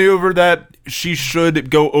hasn't won me over that she should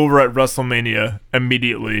go over at WrestleMania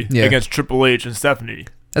immediately against Triple H and Stephanie.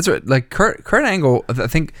 That's right. Like Kurt Angle, I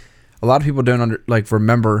think a lot of people don't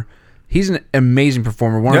remember. He's an amazing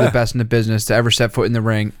performer, one of the best in the business to ever set foot in the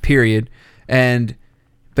ring. Period.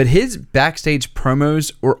 But his backstage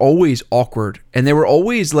promos were always awkward, and they were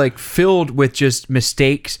always like filled with just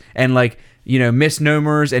mistakes and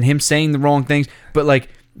misnomers and him saying the wrong things. But like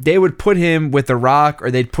they would put him with The Rock or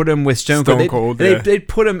they'd put him with Stone Cold. They'd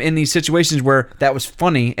put him in these situations where that was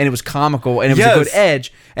funny and it was comical and it was a good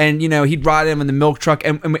edge. And, he'd ride him in the milk truck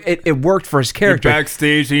and it worked for his character. You're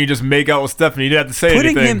backstage and you just make out with Stephanie. You didn't have to say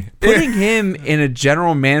anything. Putting him in a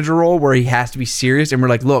general manager role where he has to be serious and we're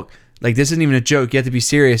like, look, like this isn't even a joke. You have to be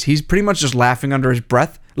serious. He's pretty much just laughing under his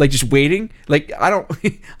breath, like just waiting. Like I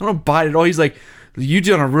don't buy it at all. He's like, you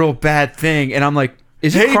done a real bad thing. And I'm like,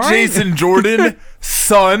 is he crying? Jason Jordan,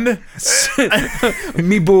 son.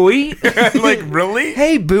 Me boy. Like, really?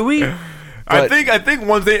 Hey, buoy. I think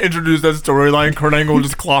once they introduced that storyline, Kurt Angle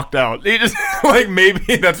just clocked out. He just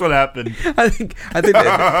maybe that's what happened. I think they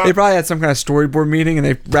probably had some kind of storyboard meeting and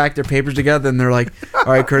they racked their papers together and they're like,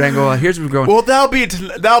 all right, Kurt Angle, here's where we're going. Well,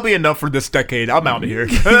 that'll be enough for this decade. I'm out of here.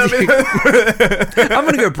 I'm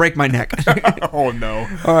gonna go break my neck. Oh no!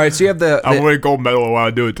 All right, so you have I'm winning gold medal while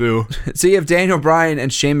I do it too. So you have Daniel Bryan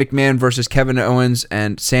and Shane McMahon versus Kevin Owens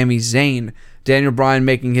and Sami Zayn. Daniel Bryan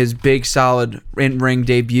making his big, solid in-ring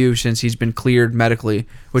debut since he's been cleared medically,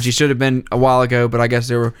 which he should have been a while ago, but I guess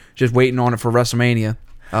they were just waiting on it for WrestleMania.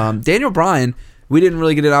 Daniel Bryan, we didn't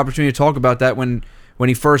really get an opportunity to talk about that when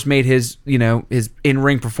he first made his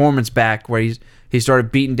in-ring performance back, where he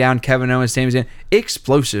started beating down Kevin Owens, Sami Zayn.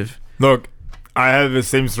 Explosive. Look, I have the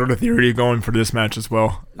same sort of theory going for this match as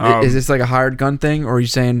well. Is this like a hired gun thing, or are you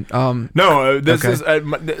saying? No, this is.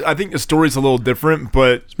 I think the story's a little different,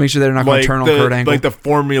 but just make sure they're not going to turn on Kurt Angle. Like the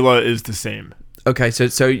formula is the same. Okay,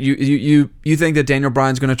 so you think that Daniel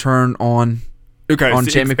Bryan's going to turn on? Okay, on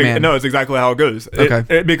Shane McMahon. No, it's exactly how it goes.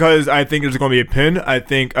 Okay, because I think there's going to be a pin. I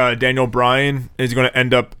think Daniel Bryan is going to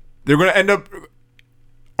end up. They're going to end up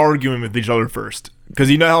arguing with each other first, because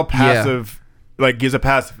you know how passive. Like, he's a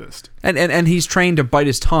pacifist. And he's trained to bite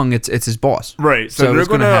his tongue. It's his boss. Right. So they're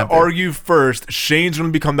going to argue first. Shane's going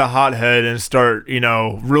to become the hothead and start,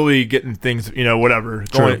 really getting things, whatever,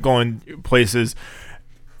 going places.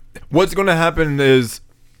 What's going to happen is,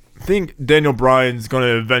 I think Daniel Bryan's going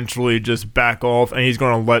to eventually just back off, and he's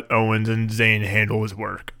going to let Owens and Zayn handle his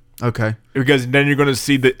work. Okay. Because then you're going to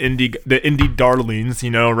see the indie darlings,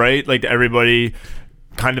 right? Like, everybody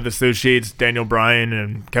kind of associates Daniel Bryan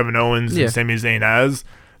and Kevin Owens and Sami Zayn as,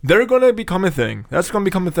 they're going to become a thing. That's going to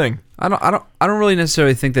become a thing. I don't really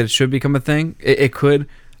necessarily think that it should become a thing. It could.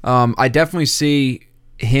 I definitely see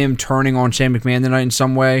him turning on Shane McMahon tonight in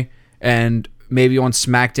some way, and maybe on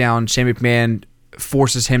SmackDown, Shane McMahon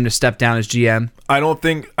forces him to step down as GM. I don't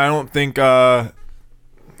think.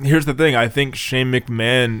 Here's the thing. I think Shane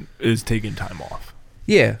McMahon is taking time off.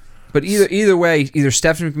 Yeah. But either way, either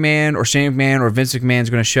Stephanie McMahon or Shane McMahon or Vince McMahon is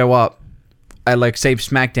going to show up at, like, say,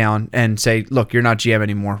 SmackDown and say, look, you're not GM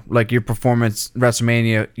anymore. Like, your performance,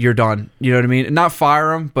 WrestleMania, you're done. You know what I mean? Not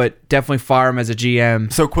fire him, but definitely fire him as a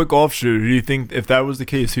GM. So, quick offshoot. Who do you think, if that was the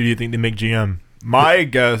case, who do you think they make GM? My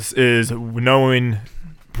guess is, knowing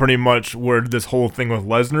pretty much where this whole thing with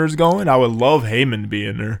Lesnar is going, I would love Heyman to be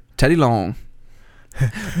in there. Teddy Long.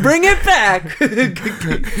 Bring it back.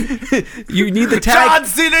 You need the tag. John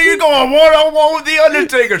Cena, you're going one-on-one with The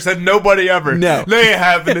Undertaker. Said nobody ever. No. They ain't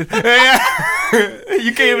having it.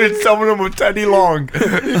 You can't even summon him with Teddy Long.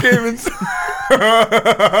 You can't even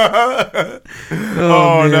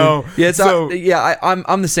Oh no. Yeah,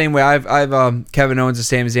 I'm the same way. I've Kevin Owens and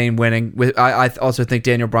Sami Zayn winning. I also think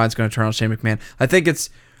Daniel Bryan's going to turn on Shane McMahon. I think it's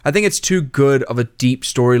too good of a deep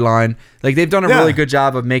storyline. Like, they've done a really good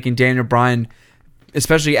job of making Daniel Bryan,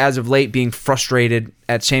 especially as of late, being frustrated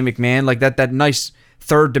at Shane McMahon. Like, that nice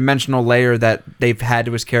third dimensional layer that they've had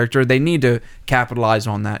to his character. They need to capitalize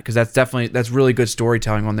on that, because that's really good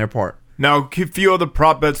storytelling on their part. Now, a few other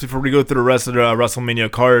prop bets before we go through the rest of the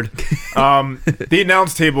WrestleMania card. The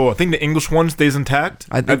announce table, I think the English one stays intact.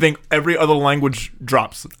 I think every other language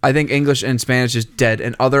drops. I think English and Spanish is dead.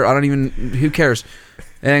 And who cares?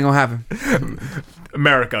 It ain't gonna happen.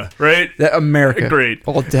 America, right? America. Great.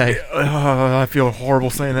 All day. I feel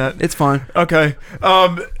horrible saying that. It's fine. Okay.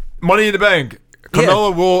 Money in the Bank.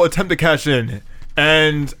 Carmella will attempt to cash in.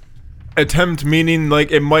 And attempt meaning,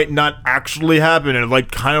 like, it might not actually happen. And,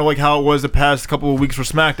 like, kind of like how it was the past couple of weeks for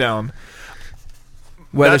SmackDown.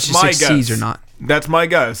 Whether she succeeds or not. That's my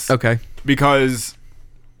guess. Okay. Because,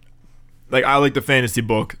 like, I like the fantasy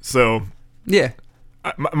book. So, yeah.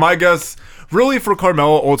 My guess, really, for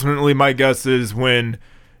Carmella, ultimately, my guess is when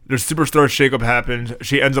the superstar shakeup happens,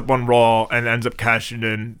 she ends up on Raw and ends up cashing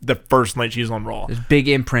in the first night she's on Raw. This big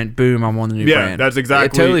imprint, boom, I'm on the new brand. Yeah, that's exactly.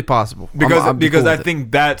 It's totally possible. Because I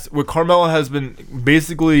think that's what Carmella has been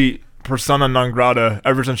basically persona non grata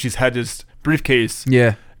ever since she's had this briefcase.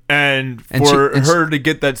 Yeah. And for her to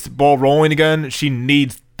get that ball rolling again, she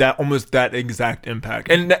needs almost that exact impact.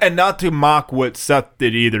 And not to mock what Seth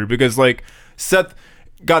did either, because, like, Seth,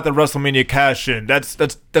 got the WrestleMania cash in. That's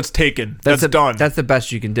taken. That's done. That's the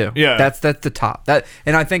best you can do. Yeah. That's the top.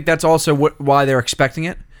 And I think that's also why they're expecting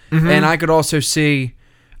it. Mm-hmm. And I could also see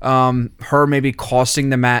her maybe costing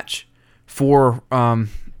the match for for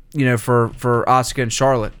Asuka and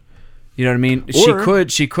Charlotte. You know what I mean? Or,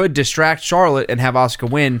 she could distract Charlotte and have Asuka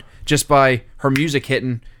win just by her music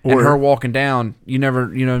hitting and her walking down. You know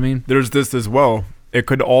what I mean? There's this as well. It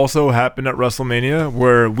could also happen at WrestleMania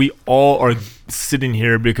where we all are sitting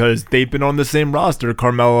here because they've been on the same roster,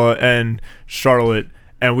 Carmella and Charlotte,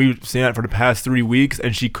 and we've seen that for the past 3 weeks,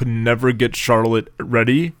 and she could never get Charlotte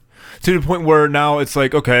ready to the point where now it's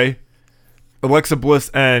like, okay, Alexa Bliss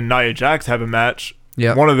and Nia Jax have a match.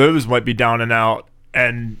 Yeah. One of those might be down and out,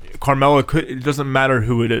 and Carmella could, it doesn't matter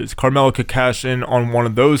who it is. Carmella could cash in on one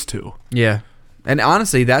of those two. Yeah. And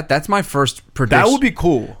honestly, that's my first prediction. That would be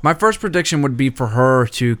cool. My first prediction would be for her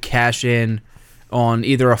to cash in on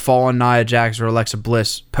either a fallen Nia Jax or Alexa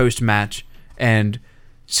Bliss post-match and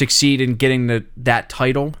succeed in getting that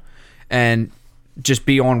title and just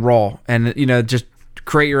be on Raw and, just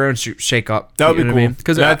create your own shake-up. That would be cool.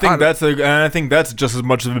 Because I think that's just as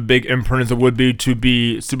much of a big imprint as it would be to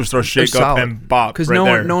be Superstar Shake-Up and Bop. Because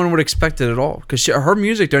right no one would expect it at all. Because her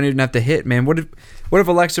music don't even have to hit, man. What if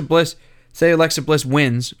Alexa Bliss... Say Alexa Bliss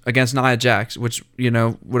wins against Nia Jax, which,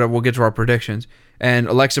 we'll get to our predictions. And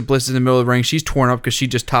Alexa Bliss is in the middle of the ring. She's torn up because she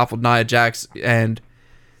just toppled Nia Jax. And,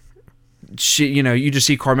 she, you just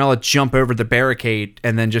see Carmella jump over the barricade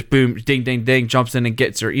and then just boom, ding, ding, ding, jumps in and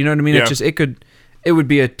gets her. You know what I mean? Yeah. It would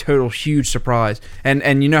be a total huge surprise.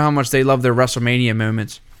 And you know how much they love their WrestleMania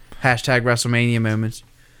moments. Hashtag WrestleMania moments.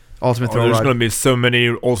 Ultimate Thrill There's Ride. going to be so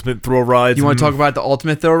many Ultimate Thrill Rides. You want to talk about the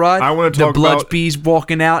Ultimate Thrill Ride? I want to talk the Bludge about... Bees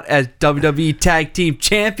walking out as WWE Tag Team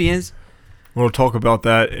Champions. We'll talk about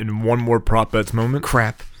that in one more Prop Bets moment.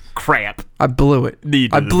 Crap. I blew it.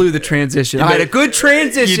 I blew the transition. I had a good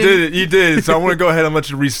transition. You did. So I want to go ahead and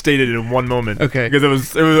let you restate it in one moment. Okay. Because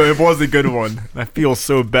it was a good one. I feel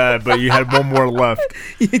so bad, but you had one more left.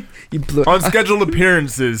 You blew it. Unscheduled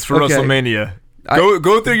appearances for Okay. WrestleMania.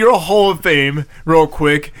 Go through your Hall of Fame real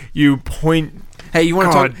quick. You point. Hey, you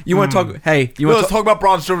want to talk? You want to talk? Hey, Let's talk about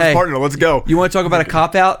Braun Strowman's partner. Let's go. You want to talk about a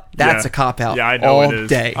cop out? That's Yeah. a cop out. Yeah, I know all it is.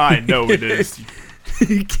 day. I know it is.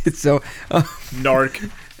 So,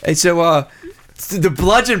 Narc. hey, so the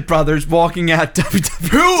Bludgeon Brothers walking out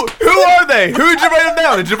WWE. Who are they? Who did you write them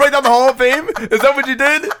down? Did you write down the Hall of Fame? Is that what you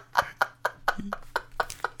did?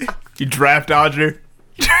 You draft dodger.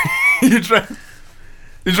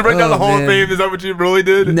 Did you write down the Hall of Fame? Is that what you really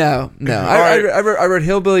did? No. I wrote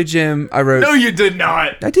Hillbilly Jim. No, you did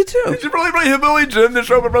not. I did too. Did you really write Hillbilly Jim to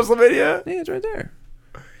show up at WrestleMania? Yeah, it's right there.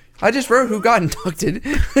 I just wrote who got inducted.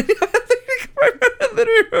 I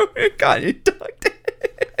literally wrote who got inducted.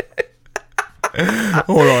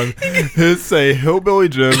 Hold on. His say Hillbilly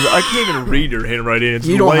Jim. I can't even read your handwriting. It's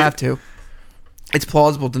You don't have to. It's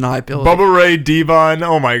plausible deniability. Bubba Ray, Devon.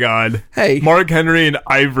 Oh my God. Hey, Mark Henry and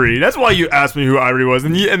Ivory. That's why you asked me who Ivory was,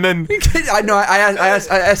 and then I know. I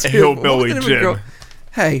asked Hillbilly Jim.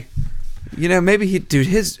 Hey, maybe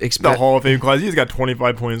his the Hall of Fame class. He's got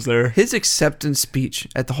 25 points there. His acceptance speech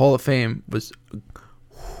at the Hall of Fame was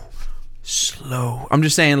slow. I'm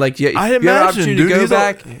just saying, like, you have an opportunity to go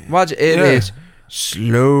back, watch it. It is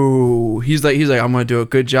slow. He's like, I'm gonna do a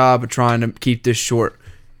good job of trying to keep this short.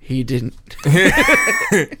 He didn't.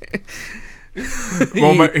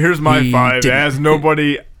 Well, here's my 5. It has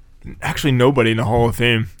nobody in the Hall of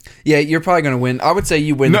Fame. Yeah, you're probably going to win. I would say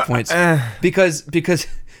you win the points because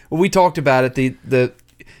we talked about it.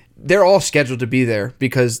 They're all scheduled to be there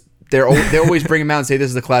because they always bring them out and say this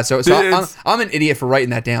is the class. So I'm an idiot for writing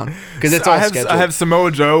that down because it's all scheduled. I have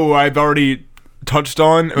Samoa Joe, who I've already touched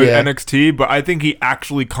on with NXT, but I think he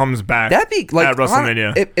actually comes back. That'd be like at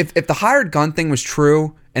WrestleMania. If the hired gun thing was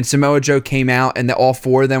true and Samoa Joe came out and all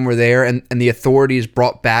 4 of them were there and the authorities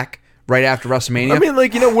brought back right after WrestleMania. I mean,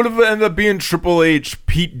 what if it ended up being Triple H,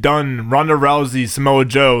 Pete Dunne, Ronda Rousey, Samoa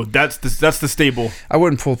Joe? That's the stable. I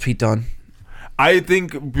wouldn't pull Pete Dunne. I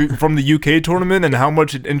think from the UK tournament and how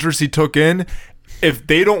much interest he took in, if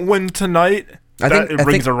they don't win tonight, it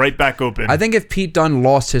rings are right back open. I think if Pete Dunne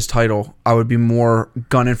lost his title, I would be more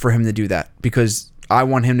gunning for him to do that because I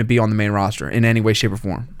want him to be on the main roster in any way, shape, or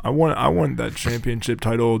form. I want that championship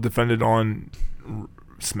title defended on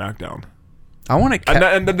SmackDown. I want to,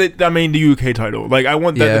 the UK title. Like I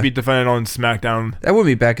want that to be defended on SmackDown. That wouldn't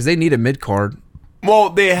be bad because they need a mid card. Well,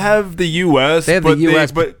 they have the US. They have the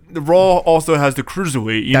US, but the Raw also has the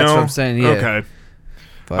cruiserweight. That's what I'm saying. Yeah. Okay.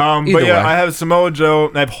 But I have Samoa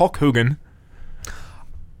Joe. I have Hulk Hogan.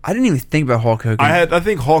 I didn't even think about Hulk Hogan. I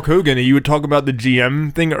think Hulk Hogan. You would talk about the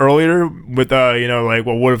GM thing earlier with like,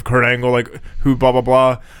 well, what if Kurt Angle, like, who blah blah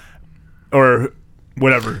blah, or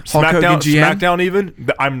whatever. Hulk Hogan GM? SmackDown even.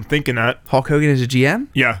 I'm thinking that. Hulk Hogan is a GM?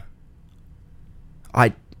 Yeah.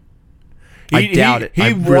 I doubt it.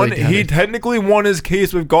 He really won. doubt He it. technically won his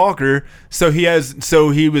case with Gawker, so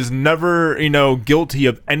he was never guilty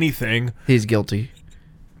of anything. He's guilty.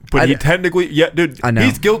 But he technically, dude, I know.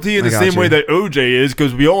 he's guilty in the same way that OJ is,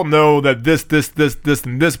 because we all know that this,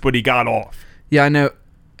 and this, but he got off. Yeah, I know.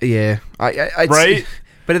 Yeah, I Right?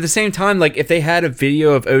 But at the same time, like, if they had a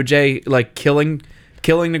video of OJ like killing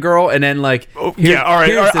the girl, and then like, all right,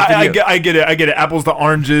 here's the I video. get it. Apples to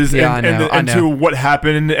oranges, Yeah, and I to know. what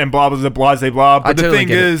happened, and blah blah blah blah blah. But the totally thing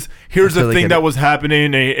get it. is, here's the totally thing get that it. was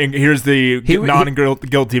happening, and here's the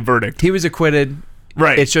non-guilty verdict. He was acquitted.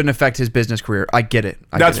 Right. It shouldn't affect his business career. I get it.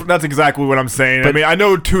 That's exactly what I'm saying. But- I mean, I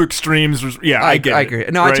know two extremes. Yeah, I get it. I agree.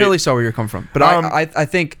 No, I right? totally saw where you're coming from. But I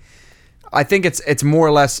think it's more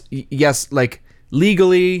or less, yes, like,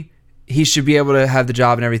 legally he should be able to have the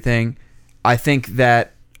job and everything. I think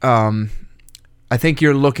that I think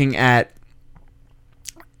you're looking at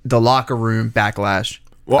the locker room backlash.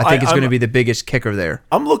 Well, I think it's I'm- going to be the biggest kicker there.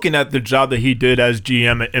 I'm looking at the job that he did as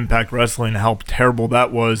GM at Impact Wrestling and how terrible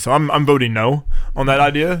that was. So I'm voting no on that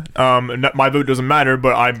idea. My vote doesn't matter,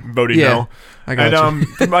 but I'm voting no. I got And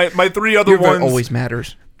you. my three other Your vote ones always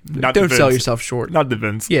matters. Not to Don't sell Vince. yourself short. Not to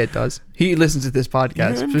Vince. Yeah, it does. He listens to this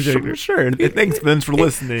podcast. Sure. Thanks, Vince, for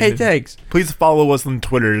listening. Hey, thanks. Please follow us on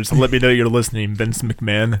Twitter so let me know you're listening, Vince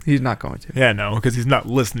McMahon. He's not going to. Yeah, no, because he's not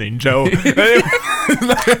listening, Joe. He's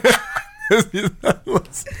not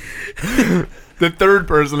listening. The third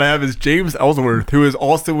person I have is James Ellsworth, who is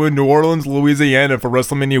also in New Orleans, Louisiana for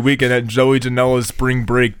WrestleMania weekend at Joey Janela's Spring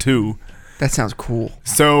Break 2. That sounds cool.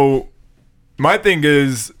 So, my thing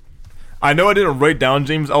is, I know I didn't write down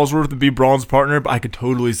James Ellsworth to be Braun's partner, but I could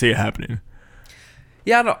totally see it happening.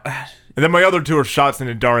 Yeah, I don't. And then my other two are shots in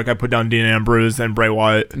the dark. I put down Dean Ambrose and Bray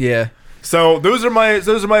Wyatt. Yeah. So those are my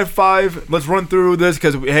five. Let's run through this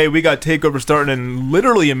because hey, we got Takeover starting in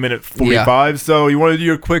literally a minute 45. Yeah. So you want to do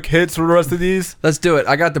your quick hits for the rest of these? Let's do it.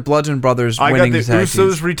 I got the Bludgeon Brothers winning I got the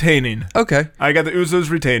Usos retaining. Okay. I got the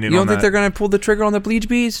Usos retaining. You don't think they're gonna pull the trigger on the Bleach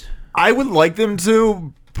Bees? I would like them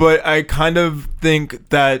to, but I kind of think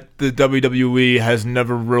that the WWE has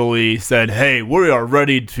never really said, "Hey, we are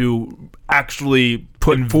ready to actually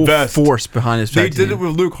put full force behind this." They did it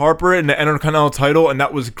with Luke Harper in the Intercontinental title, and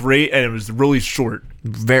that was great, and it was really short,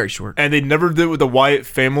 very short. And they never did it with the Wyatt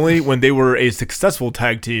family when they were a successful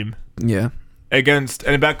tag team. Yeah, against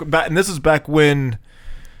and this is back when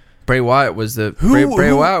Bray Wyatt was Bray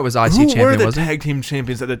Wyatt was IC champion. Who were the wasn't tag team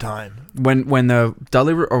champions at the time? When the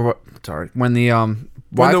Dudley when the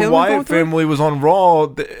Wyatt family was on Raw,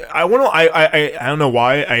 I don't know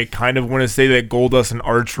why. I kind of want to say that Goldust and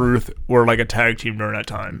R-Truth were like a tag team during that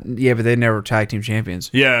time. Yeah, but they never were tag team champions.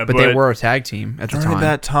 Yeah, but they were a tag team at the time.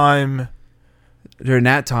 During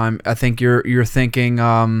that time, I think you're thinking,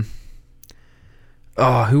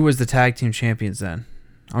 who was the tag team champions then?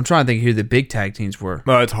 I'm trying to think who the big tag teams were.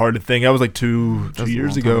 It's hard to think. That was like two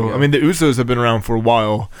years ago. I mean, the Usos have been around for a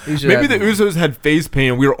while. Maybe the Usos had face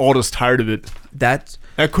paint and we were all just tired of it. That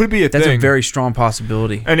could be That's thing. a very strong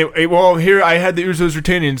possibility. Anyway, well, here I had the Usos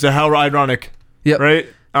retaining, so how ironic. Yep. Right?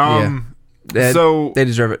 So they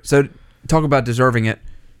deserve it. So talk about deserving it.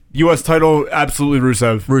 U.S. title, absolutely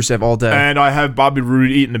Rusev. Rusev all day. And I have Bobby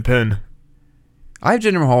Roode eating the pin. I have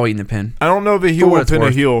Jinder Mahal eating the pin. I don't know if a heel will pin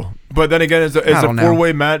a heel. But then again, it's a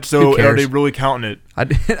four-way match, so are they really counting it? I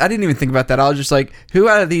didn't even think about that. I was just like, who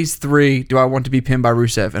out of these three do I want to be pinned by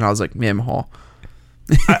Rusev? And I was like, man, Mahal.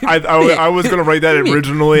 I was going to write that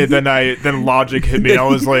originally, and then logic hit me. I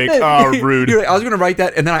was like, Rude. I was going to write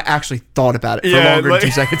that, and then I actually thought about it for longer than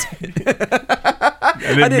 2 seconds.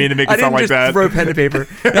 I didn't mean to make it sound like that. I didn't just throw pen to paper.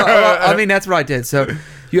 No, I mean, that's what I did. So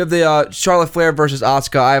you have the Charlotte Flair versus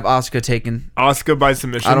Asuka. I have Asuka taken. Asuka by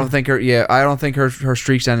submission. I don't think her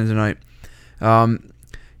streak's ending tonight.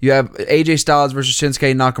 You have AJ Styles versus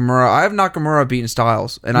Shinsuke Nakamura. I have Nakamura beating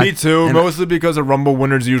Styles. Me too, mostly because the Rumble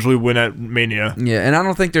winners usually win at Mania. Yeah, and I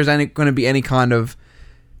don't think there's going to be any kind of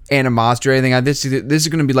animosity or anything. This is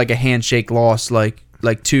going to be like a handshake loss, like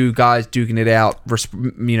two guys duking it out,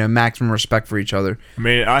 maximum respect for each other. I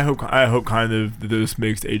mean, I hope kind of this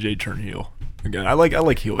makes AJ turn heel. Again, I like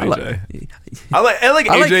heel AJ. I like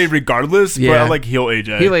AJ regardless, but I like heel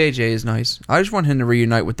AJ. Heel AJ is nice. I just want him to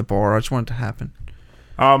reunite with the Bar. I just want it to happen.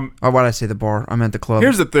 Or why did I say the Bar? I meant the club.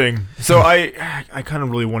 Here's the thing. So I kind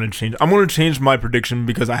of really want to change. I'm going to change my prediction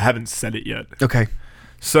because I haven't said it yet. Okay.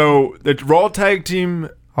 So the Raw Tag Team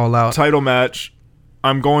All Out title match,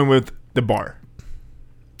 I'm going with the Bar.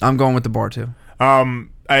 I'm going with the bar too.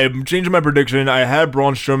 I'm changing my prediction. I had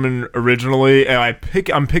Braun Strowman originally, and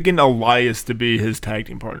I'm picking Elias to be his tag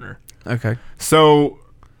team partner. Okay. So,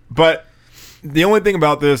 but the only thing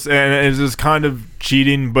about this, and it's just kind of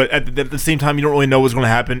cheating, but at the same time, you don't really know what's going to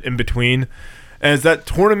happen in between. And is that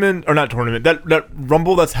that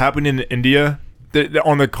Rumble that's happening in India,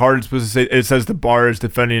 on the card, it's supposed to say, it says the Bar is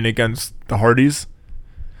defending against the Hardys.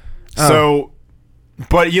 Oh. So,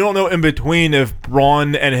 but you don't know in between if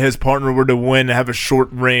Braun and his partner were to win and have a short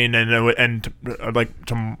reign and like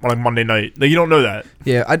Monday night. Like, you don't know that.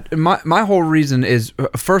 Yeah, my whole reason is,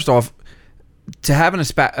 first off, to have an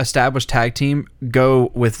established tag team go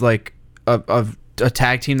with like a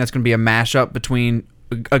tag team that's going to be a mashup between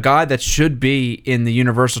a guy that should be in the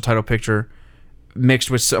Universal title picture mixed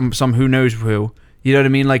with some who knows who. You know what I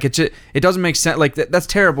mean? Like, it doesn't make sense. Like, that's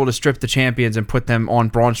terrible to strip the champions and put them on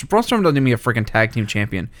Braun. Braun Strowman doesn't need to be a freaking tag team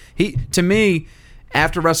champion. To me,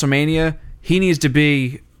 after WrestleMania, he needs to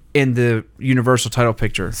be in the Universal title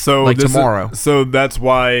picture. So like tomorrow. So that's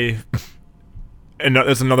why, and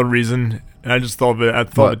that's another reason. And I just thought of it. I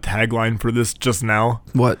thought of a tagline for this just now.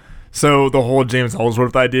 What? So the whole James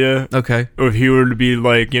Ellsworth idea. Okay. If he were to be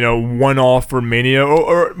like, one off for Mania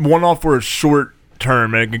or one off for a short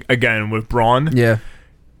term again with Braun. Yeah.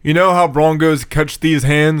 You know how Braun goes, catch these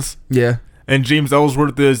hands? Yeah. And James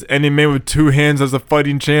Ellsworth is any man with two hands has a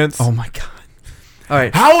fighting chance? Oh my God. All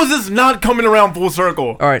right. How is this not coming around full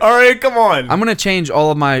circle? All right, come on. I'm gonna change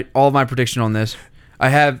all of my prediction on this. I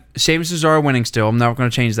have Sheamus and Cesaro winning still. I'm not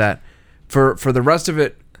gonna change that. For the rest of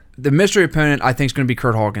it, the mystery opponent I think is gonna be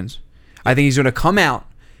Curt Hawkins. I think he's gonna come out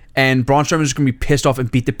and Braun Strowman is going to be pissed off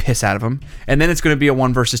and beat the piss out of him, and then it's going to be a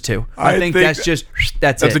 1 versus 2. I think that's it.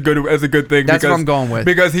 That's a good thing. That's what I'm going with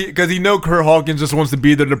because he know Curt Hawkins just wants to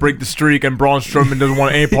be there to break the streak, and Braun Strowman doesn't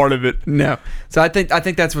want any part of it. No, so I think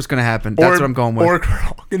that's what's going to happen. That's what I'm going with. Or Curt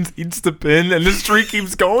Hawkins eats the pin, and the streak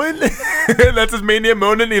keeps going. That's his Mania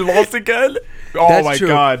moment. And he lost again. Oh that's my true.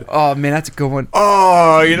 God! Oh man, that's a good one.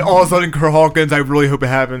 Oh, all of a sudden Curt Hawkins. I really hope it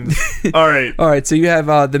happens. All right. So you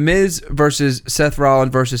have The Miz versus Seth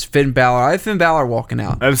Rollins versus Finn Balor. I have Finn Balor walking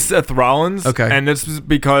out. I have Seth Rollins. Okay, and this is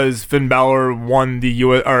because Finn Balor won the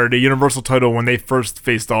Universal title when they first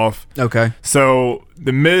faced off. Okay. So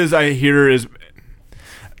The Miz, I hear, is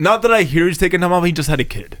not that I hear he's taking time off. He just had a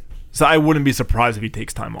kid. So I wouldn't be surprised if he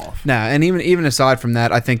takes time off. Nah, and even aside from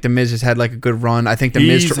that, I think The Miz has had like a good run. I think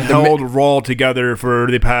He's held Raw together for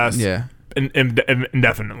the past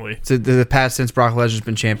indefinitely. So the past since Brock Lesnar's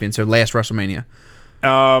been champion, so last WrestleMania.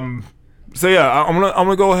 So yeah, I'm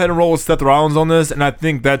gonna go ahead and roll with Seth Rollins on this, and I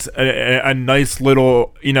think that's a nice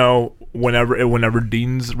little, whenever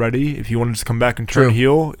Dean's ready, if you want to just come back and turn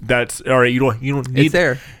heel, that's all right. You don't need it's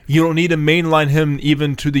there. You don't need to mainline him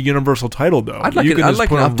even to the Universal title though. I'd like an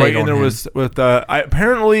update on him.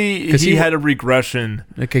 Apparently he had a regression.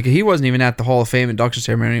 Okay, he wasn't even at the Hall of Fame induction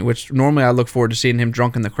ceremony, which normally I look forward to seeing him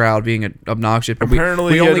drunk in the crowd, being obnoxious. But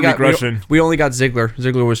apparently we he only had a regression. We only got Ziggler.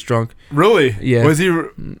 Ziggler was drunk. Really? Yeah. Was he?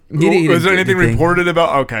 Was there anything reported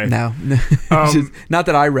about? Okay. No. Not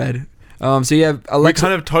that I read. So you have Alexa. We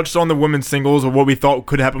kind of touched on the women's singles of what we thought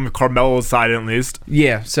could happen with Carmella's side at least.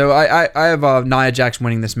 Yeah, so I have Nia Jax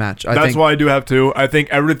winning this match. That's why I do have to. I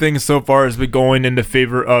think everything so far has been going in the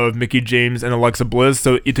favor of Mickie James and Alexa Bliss.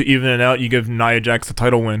 So to even it out, you give Nia Jax a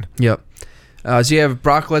title win. Yep. So you have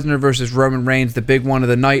Brock Lesnar versus Roman Reigns, the big one of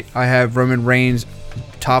the night. I have Roman Reigns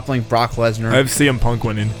toppling Brock Lesnar. I have CM Punk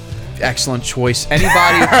winning. Excellent choice.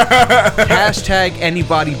 Anybody, hashtag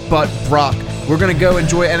anybody but Brock. We're going to go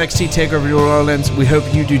enjoy NXT TakeOver New Orleans. We hope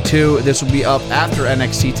you do too. This will be up after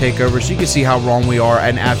NXT TakeOver, so you can see how wrong we are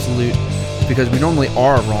and absolute, because we normally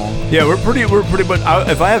are wrong. Yeah, we're pretty, but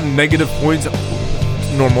if I have negative points,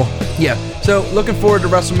 normal. Yeah. So looking forward to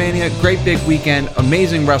WrestleMania. Great big weekend.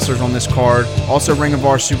 Amazing wrestlers on this card. Also, Ring of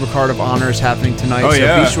Honor Super Card of Honor is happening tonight. Oh, so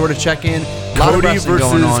yeah. Be sure to check in. Cody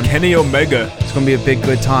versus Kenny Omega. It's going to be a big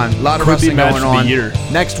good time. A lot of Could be wrestling match going of on. the year.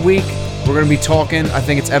 Next week, we're going to be talking. I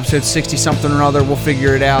think it's episode 60-something or other. We'll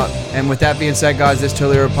figure it out. And with that being said, guys, this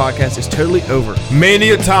Totally Over podcast is totally over.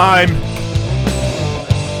 Mania time.